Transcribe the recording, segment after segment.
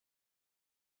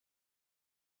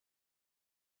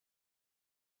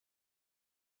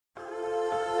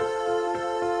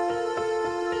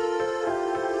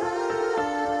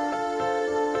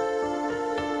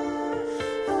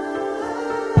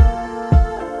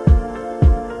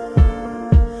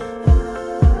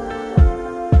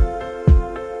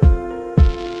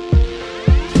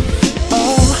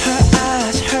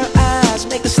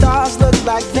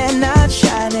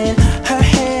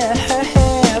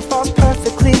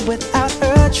without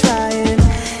her trying.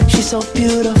 She's so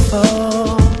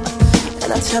beautiful, and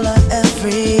I tell her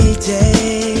every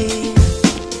day.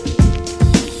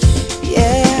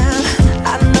 Yeah,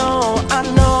 I know,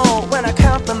 when I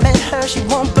compliment her, she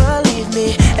won't believe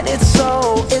me. And it's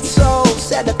so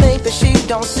sad to think that she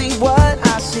don't see what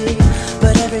I see.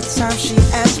 But every time she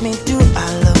asks me, do I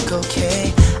look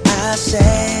okay, I say,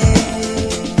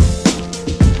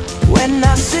 when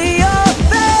I see your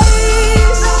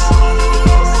face,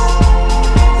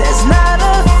 there's not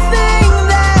a thing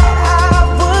that I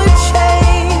would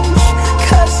change.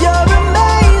 'Cause you're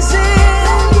amazing,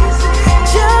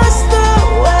 just the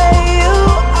way you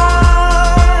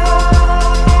are.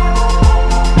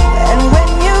 And when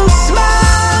you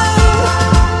smile,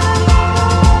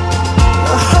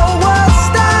 the whole world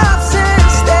stops and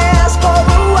stares for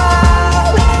a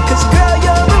while. 'Cause girl,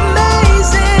 you're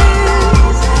amazing,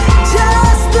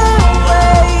 just the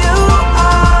way you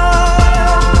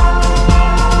are.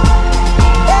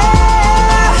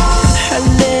 Yeah. Her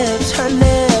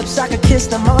lips, I could kiss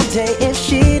them all day if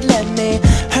she'd let me.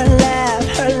 Her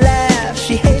laugh,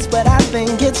 she hates but I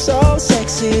think it's so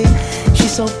sexy.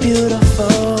 She's so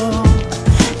beautiful,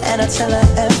 and I tell her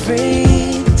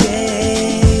every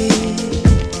day.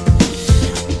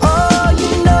 Oh,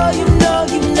 you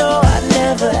know, I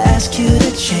never ask you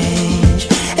to change.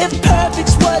 If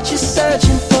perfect's what you're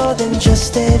searching for, then just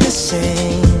stay the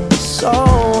same. So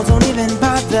don't even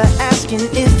bother asking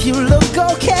if you look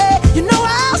okay. You know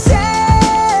I'll say,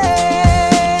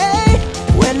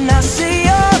 when I see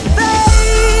your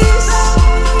face,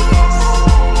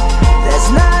 there's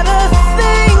not a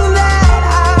thing that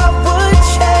I would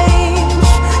change.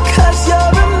 'Cause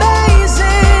you're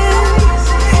amazing,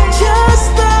 just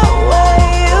the way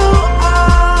you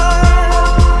are.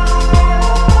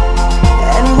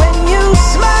 And when you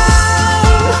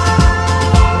smile,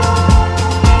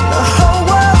 the whole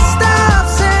world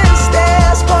stops and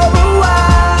stares for a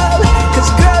while. 'Cause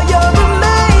girl, you're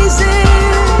amazing,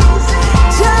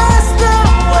 just the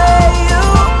way you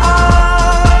are.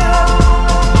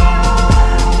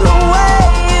 The way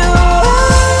you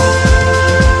are,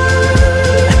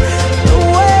 the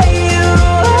way you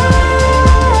are.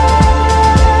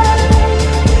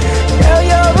 Girl,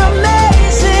 you're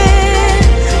amazing,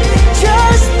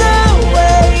 just the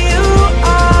way you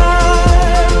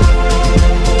are.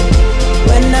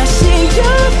 When I see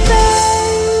your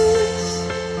face,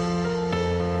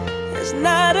 there's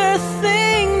not a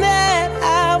thing that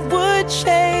I would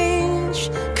change.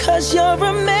 'Cause you're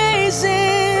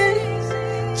amazing,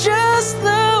 just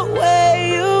the way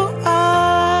you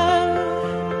are.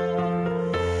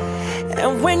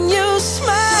 And when you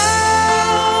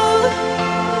smile,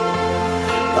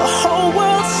 the whole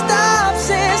world stops